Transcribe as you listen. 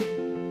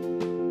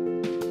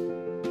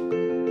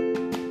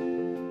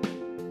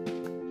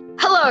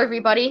Hello,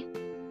 everybody.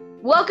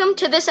 Welcome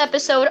to this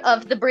episode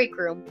of The Break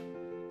Room.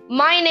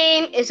 My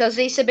name is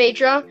Jose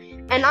Saavedra,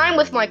 and I'm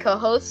with my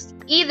co-host,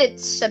 Edith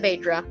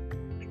Saavedra.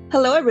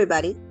 Hello,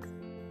 everybody.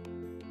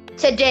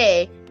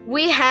 Today,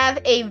 we have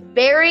a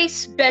very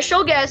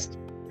special guest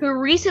who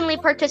recently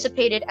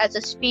participated as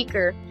a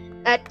speaker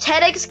at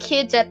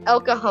TEDxKids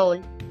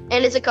ElCajon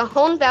and is a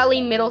Cajon Valley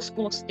Middle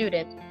School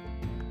student.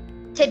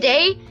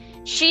 Today,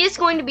 she is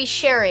going to be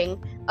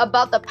sharing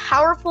about the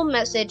powerful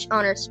message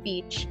on her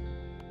speech.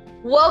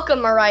 Welcome,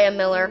 Mariah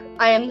Miller.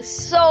 I am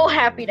so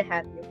happy to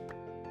have you.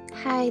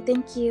 Hi,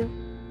 thank you.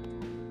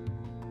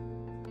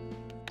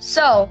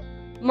 So,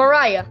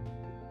 Mariah,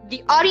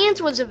 the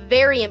audience was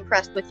very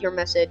impressed with your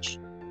message.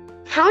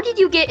 How did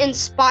you get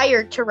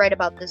inspired to write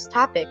about this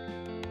topic?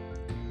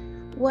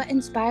 What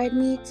inspired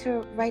me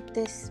to write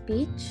this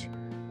speech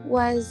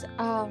was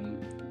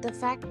the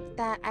fact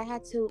that I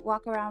had to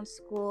walk around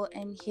school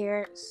and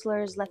hear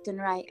slurs left and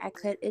right.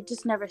 It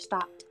just never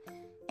stopped.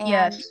 And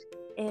Yes.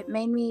 It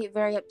made me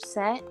very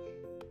upset,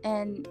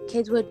 and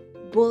kids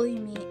would bully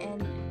me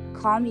and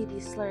call me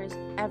these slurs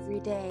every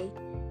day.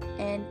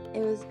 And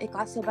it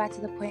got so bad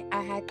to the point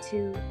I had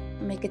to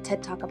make a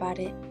TED Talk about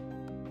it.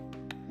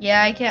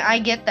 Yeah, I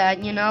get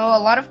that. You know,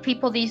 a lot of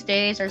people these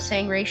days are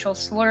saying racial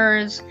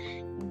slurs.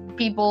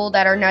 People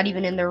that are not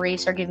even in the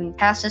race are giving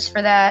passes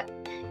for that.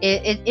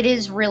 It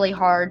is really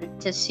hard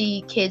to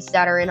see kids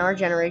that are in our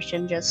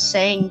generation just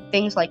saying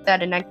things like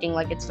that and acting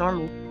like it's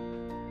normal.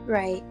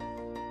 Right.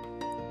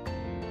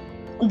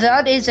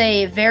 That is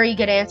a very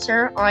good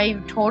answer. I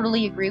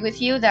totally agree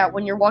with you that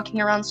when you're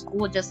walking around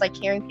school, just like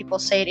hearing people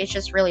say it, it's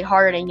just really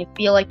hard, and you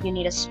feel like you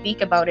need to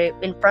speak about it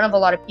in front of a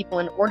lot of people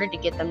in order to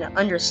get them to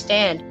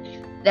understand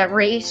that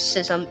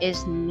racism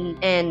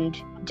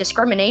and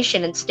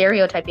discrimination and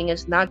stereotyping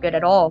is not good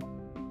at all.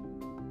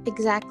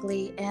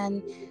 Exactly.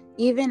 And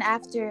even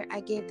after I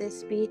gave this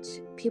speech,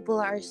 people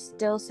are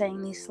still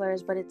saying these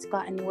slurs, but it's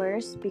gotten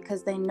worse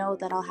because they know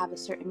that I'll have a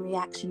certain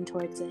reaction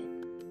towards it.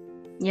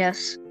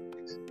 Yes.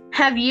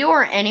 Have you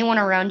or anyone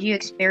around you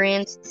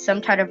experienced some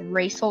type of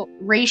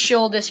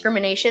racial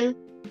discrimination?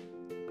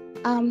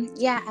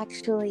 Yeah,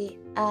 actually,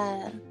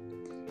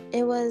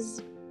 it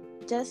was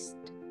just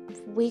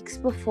weeks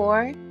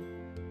before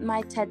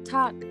my TED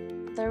Talk.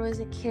 There was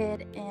a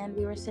kid, and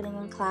we were sitting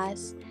in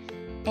class,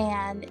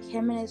 and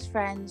him and his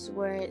friends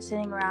were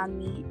sitting around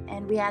me,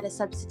 and we had a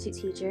substitute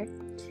teacher.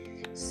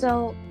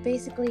 So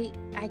basically,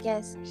 I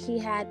guess he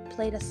had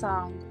played a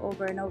song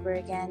over and over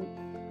again.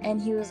 And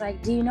he was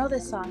like, "Do you know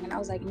this song?" And I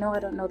was like, "No, I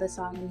don't know this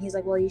song." And he's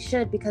like, "Well, you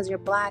should, because you're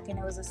black and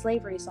it was a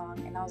slavery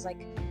song." And I was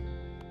like,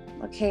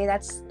 "Okay,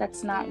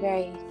 that's not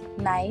very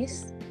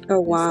nice." Oh,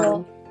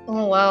 wow.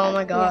 Oh, wow, oh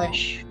my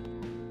gosh.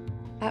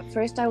 Yeah, at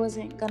first I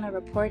wasn't gonna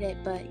report it,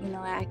 but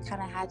I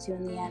kind of had to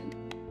in the end.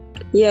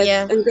 Yes,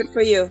 Yeah. and good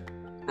for you.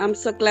 I'm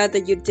so glad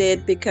that you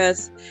did,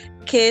 because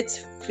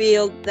kids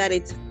feel that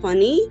it's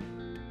funny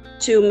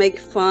to make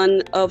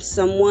fun of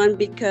someone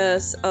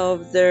because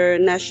of their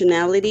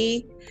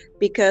nationality,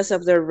 because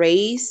of their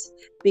race,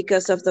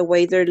 because of the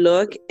way they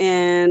look.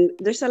 And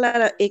there's a lot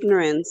of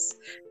ignorance.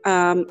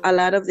 A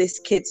lot of these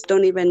kids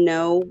don't even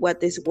know what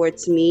these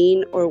words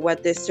mean or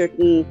what these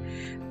certain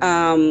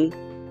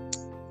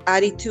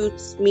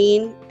attitudes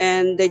mean,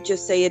 and they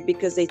just say it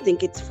because they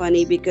think it's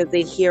funny, because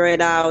they hear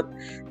it out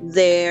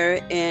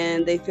there,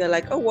 and they feel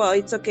like, oh, well,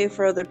 it's okay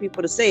for other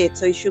people to say it,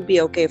 so it should be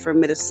okay for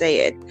me to say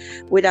it,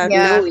 without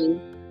knowing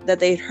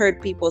that they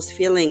hurt people's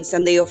feelings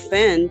and they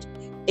offend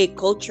a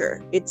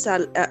culture. It's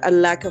a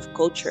lack of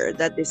culture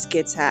that these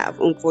kids have,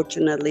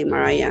 unfortunately,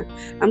 Mariah.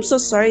 I'm so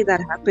sorry that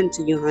happened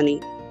to you,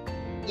 honey.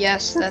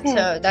 Yes,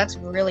 Okay. that's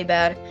really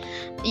bad.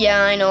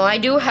 Yeah, I know. I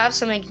do have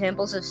some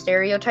examples of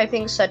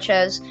stereotyping, such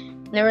as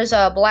there was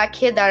a black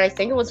kid that I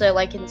think it was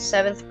like in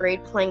 7th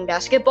grade playing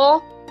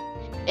basketball,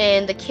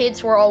 and the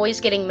kids were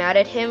always getting mad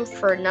at him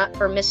for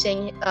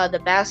missing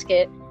the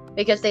basket,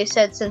 because they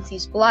said since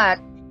he's black,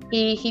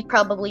 he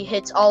probably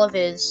hits all of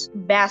his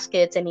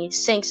baskets and he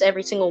sinks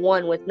every single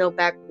one with no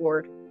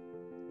backboard.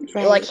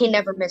 Right. Like, he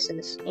never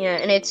misses. Yeah,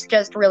 and it's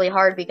just really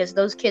hard because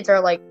those kids are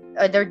like,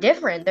 they're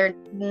different. They're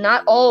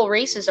not all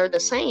races are the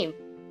same.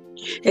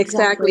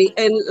 Exactly.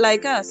 And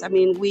like us, I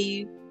mean,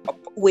 we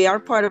are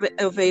part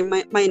of a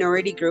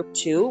minority group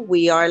too.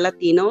 We are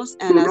Latinos,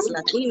 and as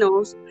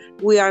Latinos,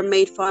 we are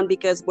made fun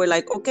because we're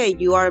like, okay,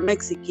 you are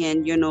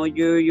Mexican,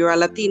 you're a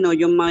Latino,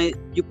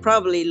 you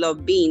probably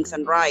love beans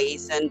and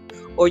rice,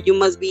 or you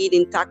must be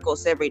eating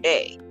tacos every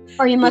day,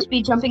 or you must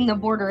be jumping the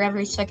border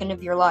every second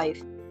of your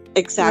life.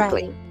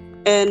 Exactly. Right.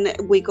 And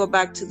we go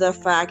back to the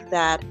fact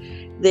that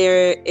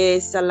there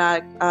is a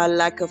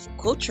lack of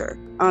culture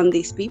on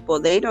these people.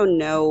 They don't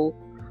know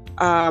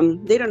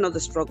the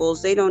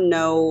struggles. They don't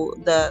know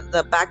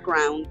the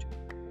background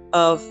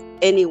of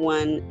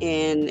anyone,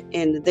 and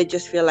they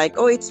just feel like,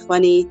 oh, it's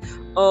funny.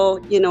 Oh,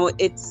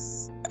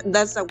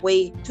 that's a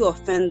way to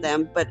offend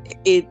them, but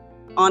it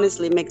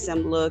honestly makes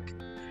them look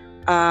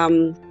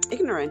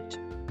ignorant.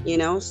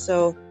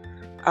 So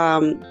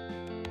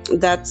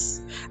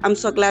that's I'm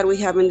so glad we're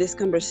having this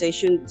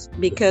conversation,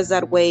 because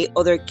that way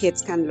other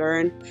kids can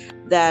learn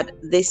that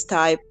this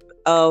type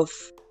of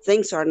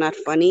things are not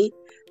funny.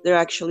 They're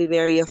actually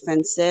very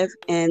offensive,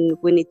 and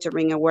we need to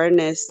bring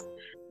awareness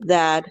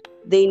that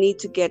they need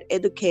to get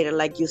educated.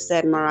 Like you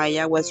said,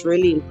 Mariah, was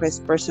really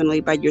impressed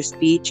personally by your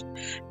speech,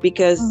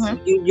 because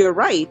you're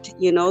right.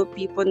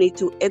 People need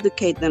to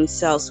educate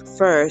themselves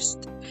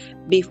first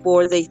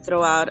before they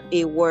throw out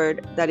a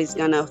word that is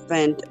gonna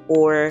offend,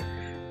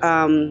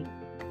 um,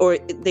 or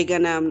they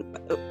gonna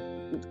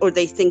or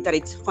they think that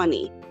it's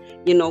funny,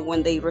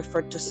 when they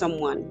refer to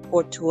someone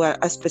or to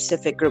a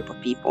specific group of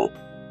people.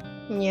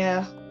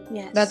 Yeah.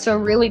 Yes. That's a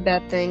really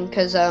bad thing,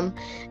 because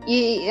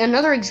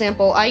another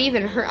example,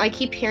 I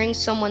keep hearing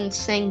someone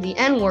saying the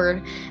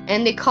N-word,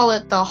 and they call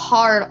it the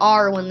hard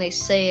R when they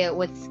say it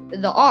with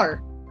the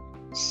R.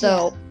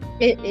 So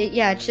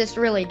it's just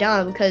really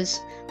dumb, because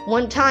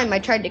one time I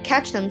tried to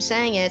catch them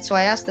saying it, so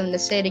I asked them to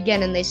say it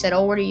again, and they said,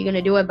 "Oh, what are you gonna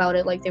do about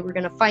it?" Like they were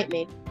gonna fight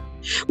me.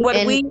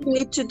 What we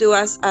need to do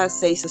as a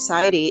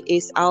society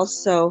is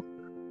also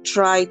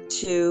try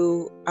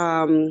to,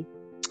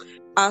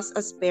 us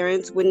as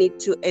parents, we need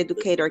to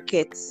educate our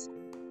kids,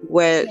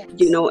 where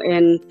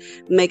and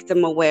make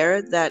them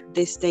aware that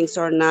these things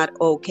are not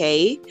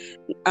okay,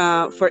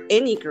 for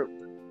any group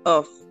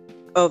of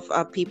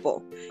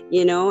people,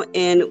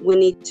 and we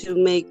need to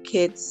make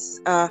kids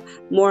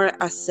more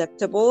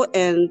acceptable,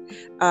 and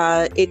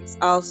it's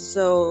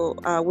also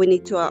we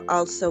need to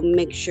also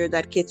make sure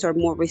that kids are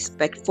more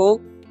respectful,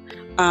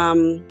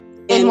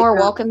 and more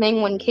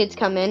welcoming when kids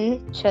come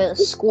in to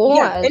school.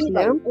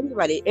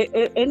 Anybody,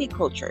 any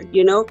culture,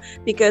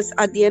 because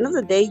at the end of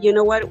the day, you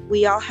know what,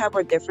 we all have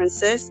our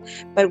differences,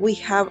 but we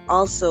have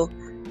also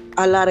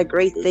a lot of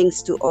great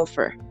things to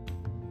offer,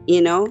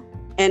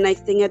 and I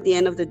think at the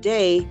end of the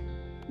day,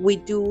 we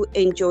do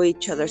enjoy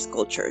each other's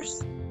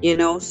cultures,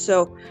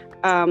 so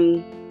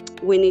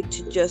we need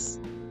to just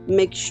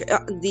make sure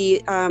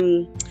the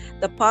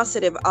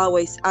positive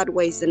always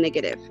outweighs the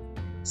negative.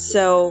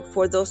 So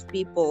for those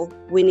people,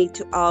 we need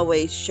to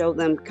always show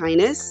them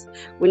kindness.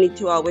 We need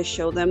to always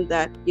show them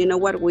that,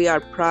 we are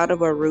proud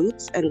of our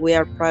roots, and we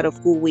are proud of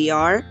who we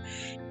are.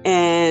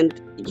 And,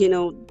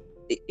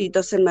 it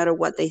doesn't matter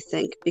what they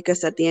think,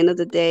 because at the end of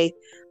the day,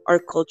 our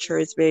culture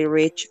is very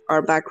rich.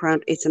 Our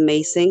background is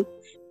amazing.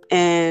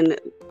 And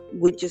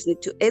we just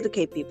need to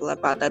educate people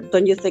about that.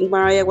 Don't you think,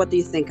 Mariah? What do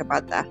you think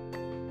about that?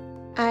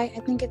 I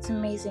think it's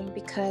amazing,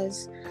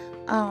 because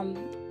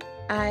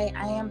I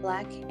am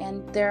Black,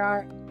 and there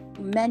are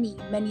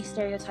many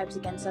stereotypes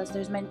against us.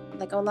 There's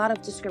a lot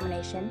of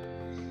discrimination.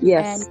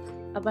 Yes.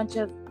 And a bunch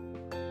of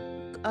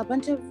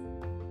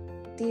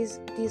these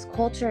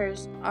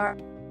cultures are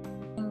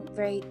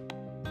very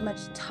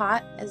much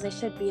taught as they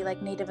should be,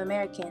 like Native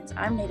Americans.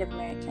 I'm Native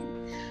American.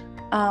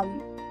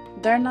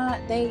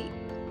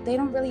 They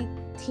don't really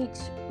teach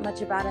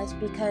much about us,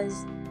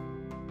 because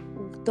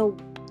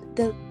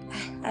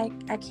I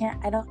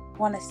don't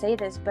want to say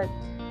this, but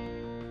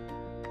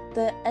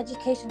the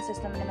education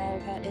system in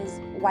America is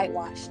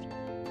whitewashed,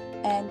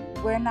 and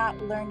we're not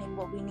learning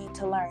what we need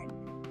to learn,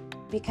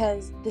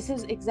 because this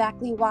is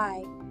exactly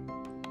why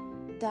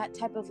that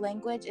type of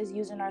language is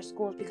used in our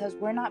schools, because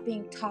we're not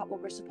being taught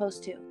what we're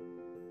supposed to.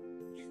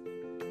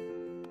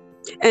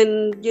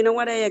 And you know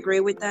what, I agree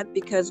with that,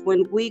 because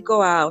when we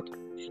go out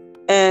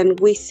and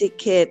we see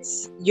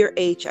kids your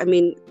age, I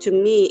mean, to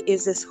me,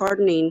 it's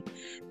disheartening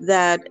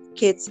that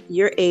kids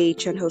your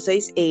age and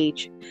Jose's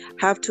age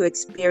have to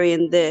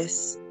experience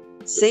this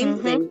same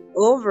thing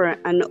over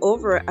and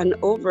over and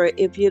over.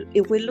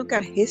 If we look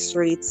at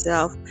history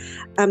itself,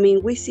 I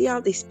mean, we see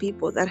all these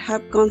people that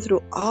have gone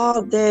through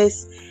all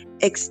these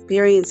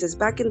experiences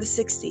back in the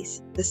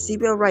 60s, the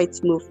civil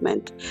rights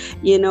movement,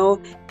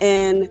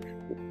 and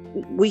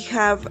we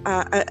have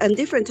and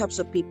different types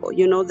of people,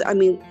 I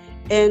mean,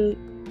 and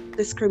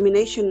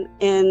discrimination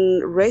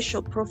and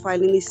racial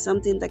profiling is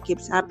something that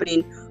keeps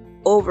happening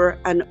over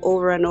and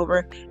over and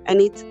over,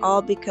 and it's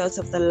all because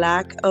of the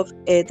lack of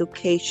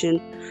education,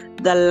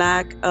 the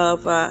lack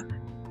of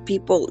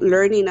people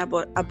learning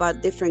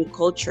about different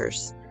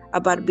cultures,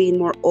 about being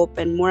more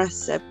open, more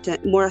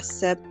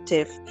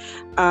receptive.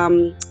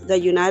 The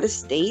United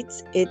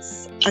States,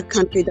 it's a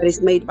country that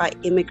is made by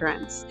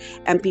immigrants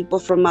and people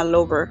from all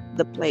over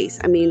the place.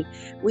 I mean,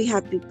 we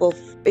have people,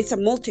 it's a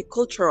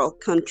multicultural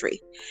country.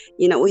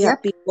 We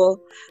have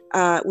people,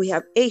 we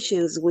have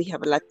Asians, we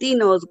have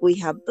Latinos, we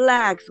have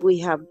Blacks, we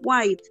have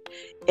whites.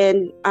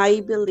 And I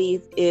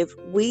believe if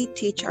we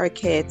teach our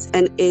kids,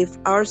 and if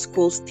our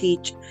schools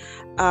teach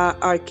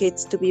our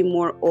kids to be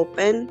more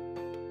open,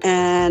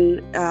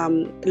 and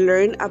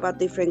learn about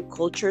different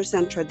cultures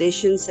and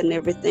traditions and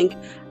everything,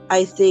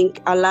 I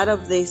think a lot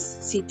of these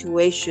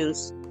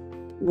situations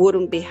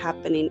wouldn't be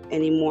happening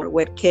anymore,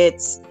 where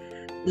kids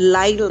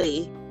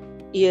lightly,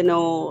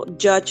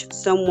 judge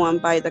someone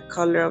by the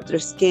color of their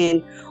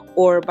skin,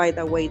 or by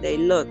the way they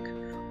look,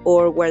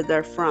 or where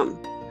they're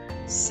from.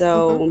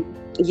 So,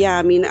 yeah,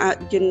 I mean,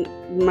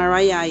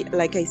 Mariah,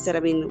 like I said, I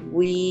mean,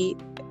 we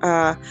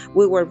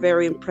we were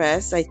very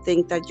impressed. I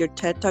think that your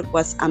TED Talk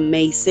was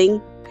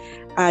amazing.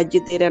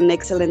 You did an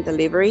excellent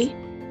delivery,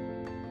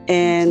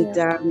 and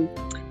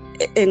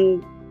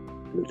and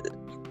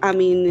I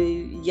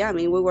mean, yeah, I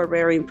mean, we were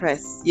very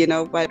impressed,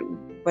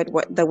 but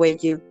what the way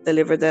you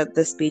delivered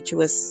the speech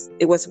was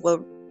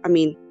well. I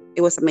mean,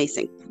 it was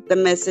amazing. The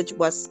message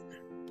was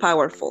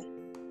powerful.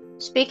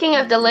 Speaking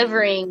of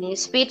delivering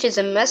speeches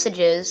and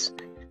messages,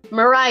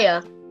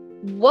 Mariah,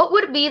 what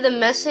would be the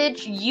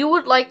message you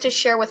would like to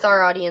share with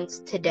our audience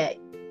today?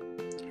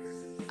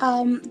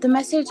 The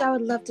message I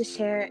would love to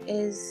share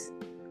is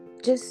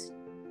just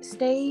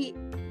stay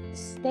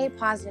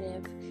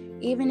positive.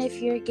 Even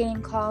if you're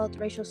getting called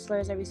racial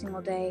slurs every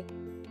single day,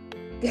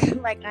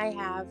 like I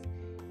have,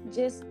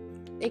 just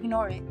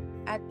ignore it.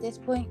 At this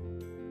point,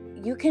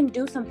 you can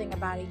do something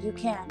about it. You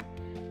can.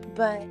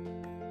 But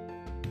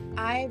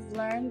I've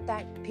learned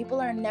that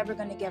people are never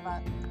going to give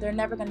up. They're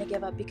never going to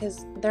give up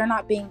because they're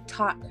not being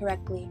taught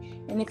correctly.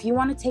 And if you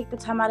want to take the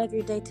time out of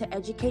your day to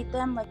educate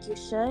them like you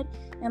should,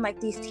 and like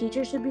these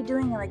teachers should be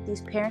doing, and like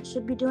these parents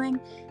should be doing,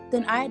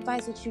 then I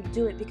advise that you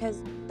do it,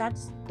 because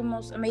that's the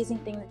most amazing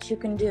thing that you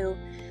can do.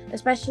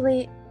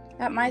 Especially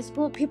at my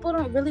school, people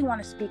don't really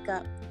want to speak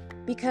up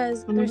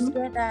because they're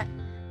scared that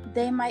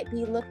they might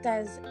be looked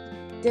as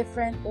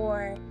different,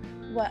 or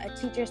a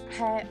teacher's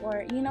pet,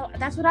 or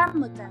that's what I'm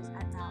looked at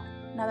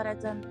now that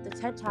I've done the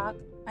TED Talk.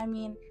 I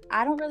mean,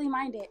 I don't really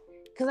mind it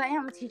because I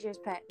am a teacher's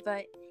pet,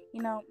 but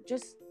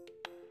just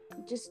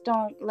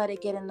don't let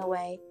it get in the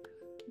way.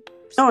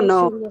 Oh,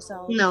 no.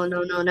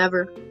 No,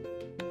 never.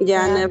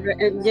 Yeah, never.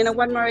 And you know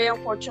what, Maria?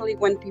 Unfortunately,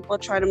 when people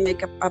try to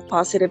make a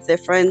positive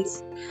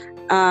difference,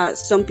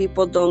 some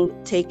people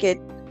don't take it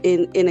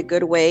in a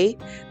good way.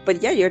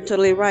 But yeah, you're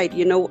totally right.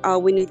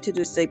 All we need to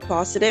do is stay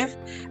positive,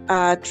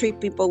 treat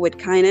people with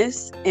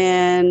kindness,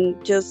 and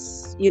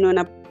just, in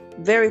a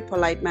very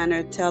polite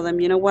manner, tell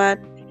them, you know what,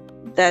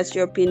 that's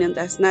your opinion.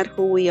 That's not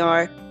who we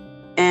are.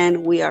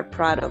 And we are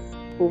proud of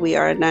who we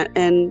are.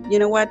 And you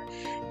know what,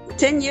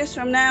 10 years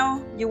from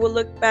now, you will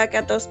look back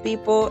at those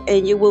people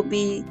and you will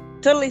be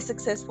totally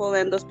successful,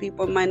 and those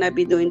people might not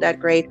be doing that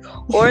great,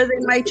 or they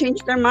might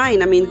change their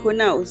mind. I mean, who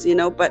knows,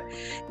 but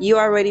you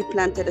already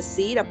planted a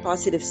seed, a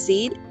positive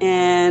seed,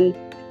 and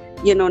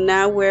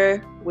now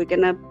we're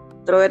gonna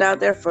throw it out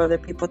there for other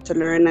people to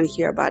learn and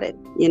hear about it.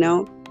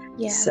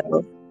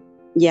 So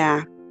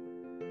yeah.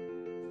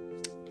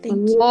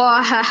 Thank you.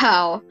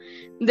 Wow,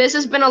 this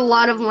has been a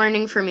lot of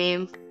learning for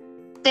me.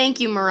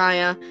 Thank you,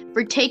 Mariah,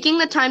 for taking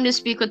the time to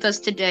speak with us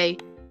today.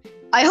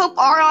 I hope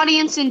our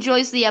audience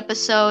enjoys the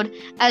episode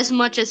as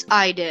much as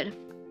I did.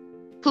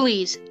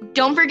 Please,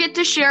 don't forget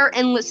to share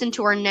and listen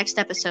to our next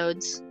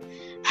episodes.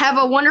 Have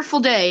a wonderful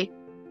day.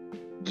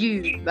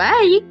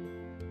 Goodbye.